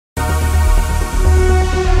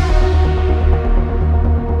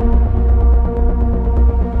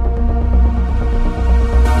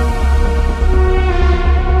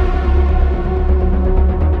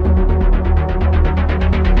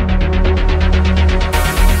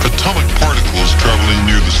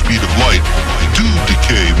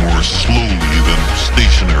decay more slowly than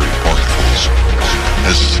stationary particles.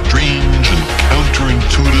 As strange and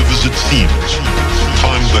counterintuitive as it seems,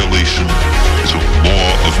 time dilation is a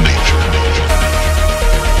law of nature.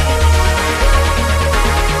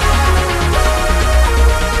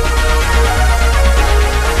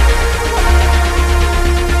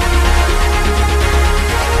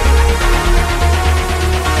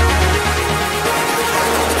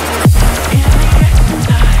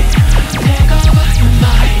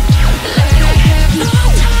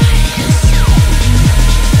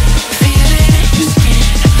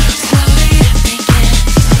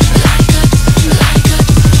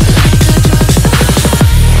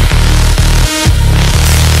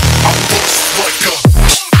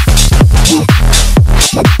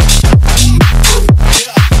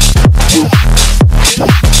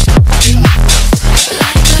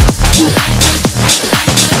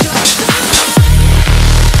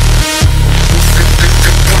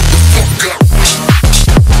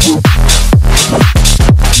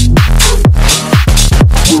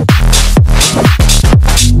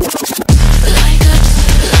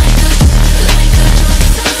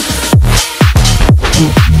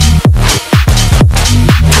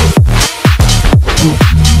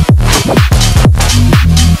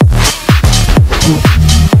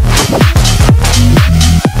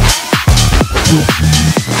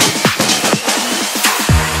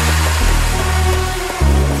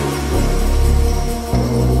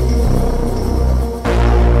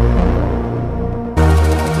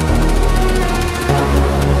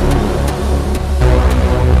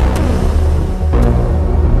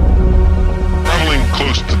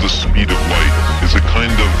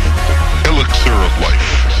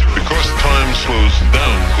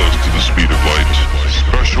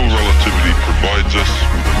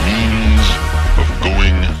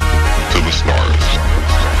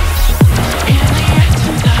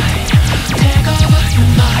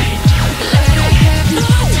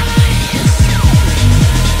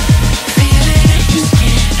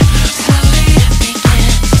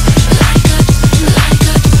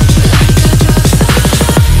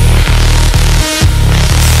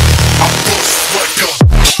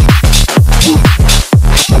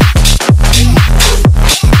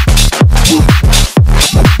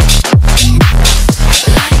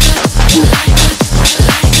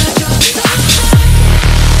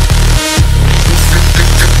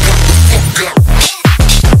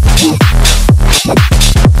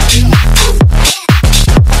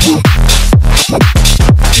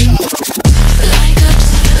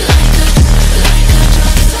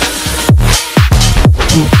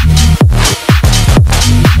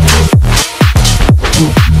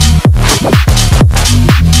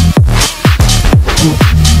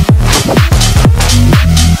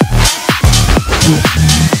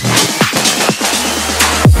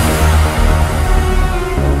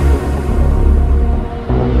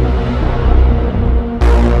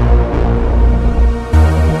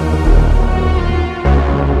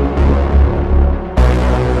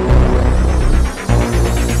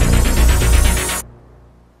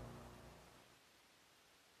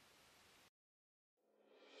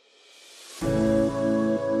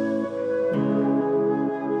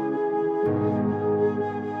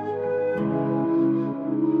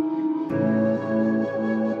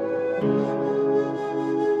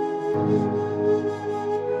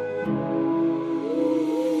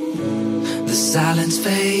 Silence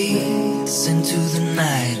fades into the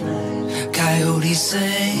night. Coyotes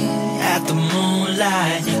sing at the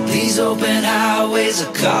moonlight. These open highways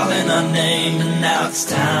are calling our name, and now it's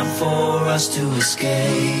time for us to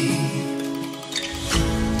escape.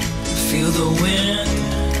 Feel the wind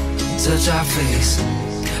touch our face.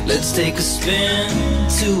 Let's take a spin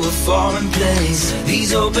to a foreign place.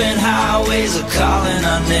 These open highways are calling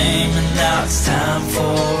our name, and now it's time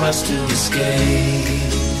for us to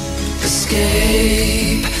escape.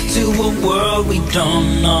 Escape to a world we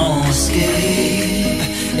don't know. Escape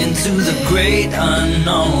into the great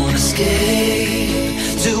unknown. Escape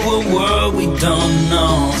to a world we don't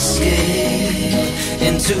know. Escape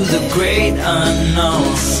into the great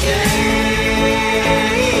unknown. Escape,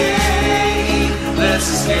 let's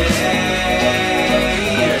escape.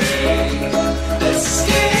 Let's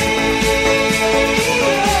escape.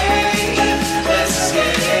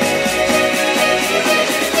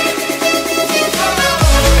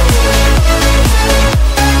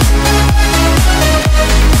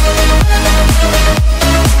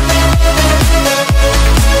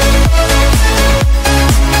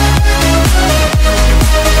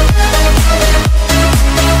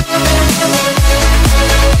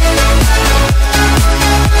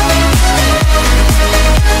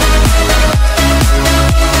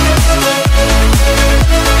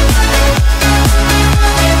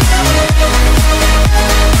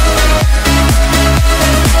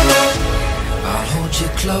 hold you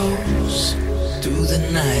close through the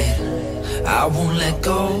night. I won't let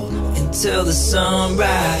go until the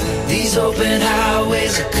sunrise. These open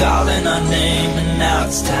highways are calling our name, and now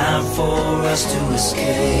it's time for us to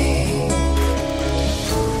escape.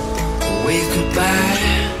 Wave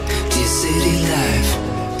goodbye to your city life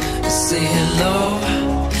and say hello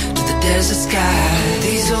to the desert sky.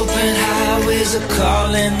 These open highways are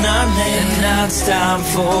calling our name, and now it's time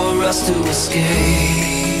for us to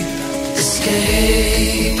escape.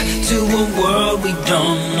 Escape to a world we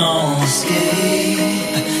don't know.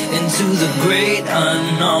 Escape into the great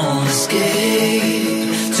unknown. Escape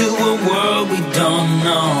to a world we don't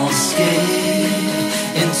know. Escape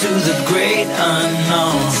into the great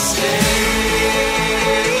unknown. Escape,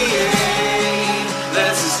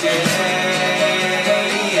 let's escape.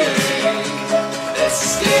 Let's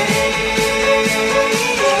escape.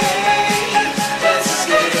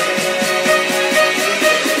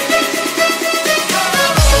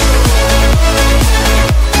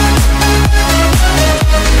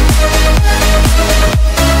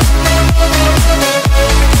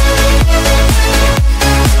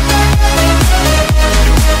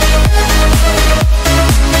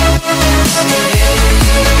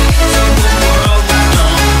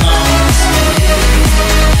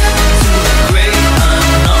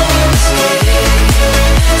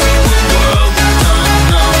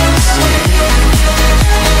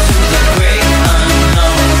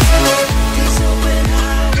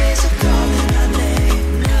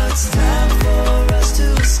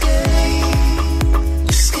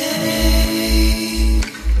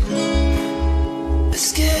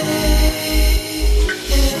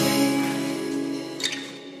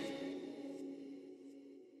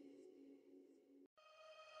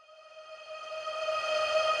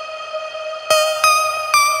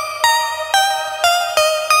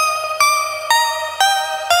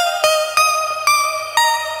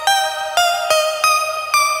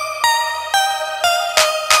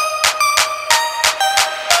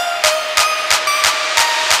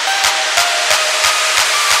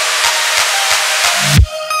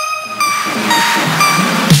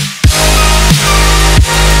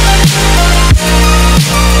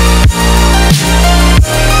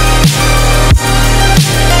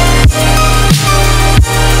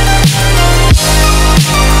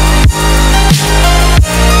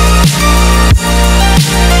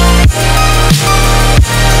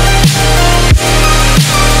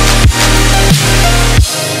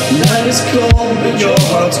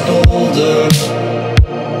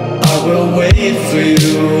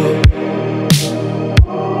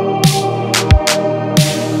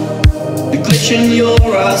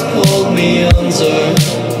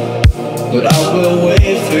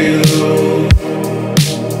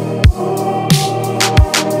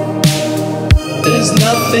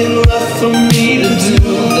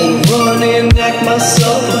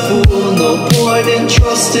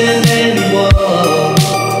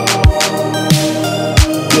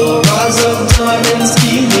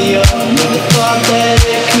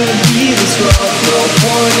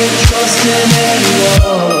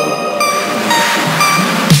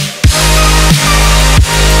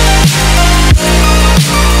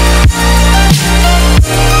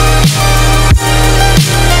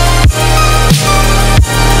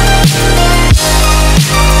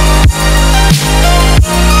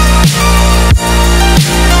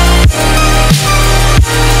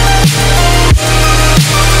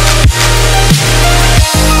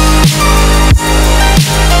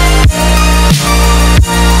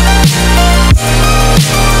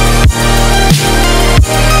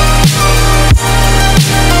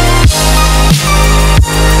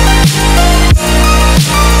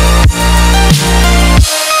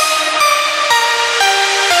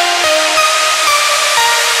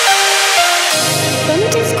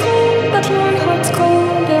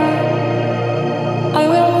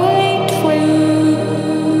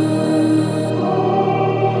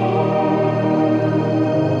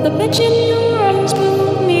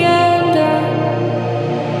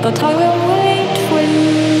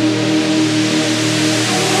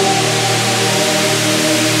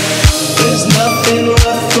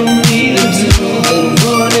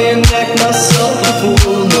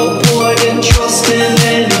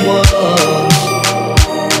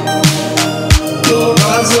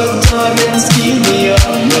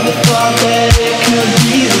 Never thought that it could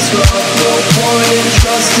be this rough. No point in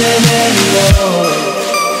trusting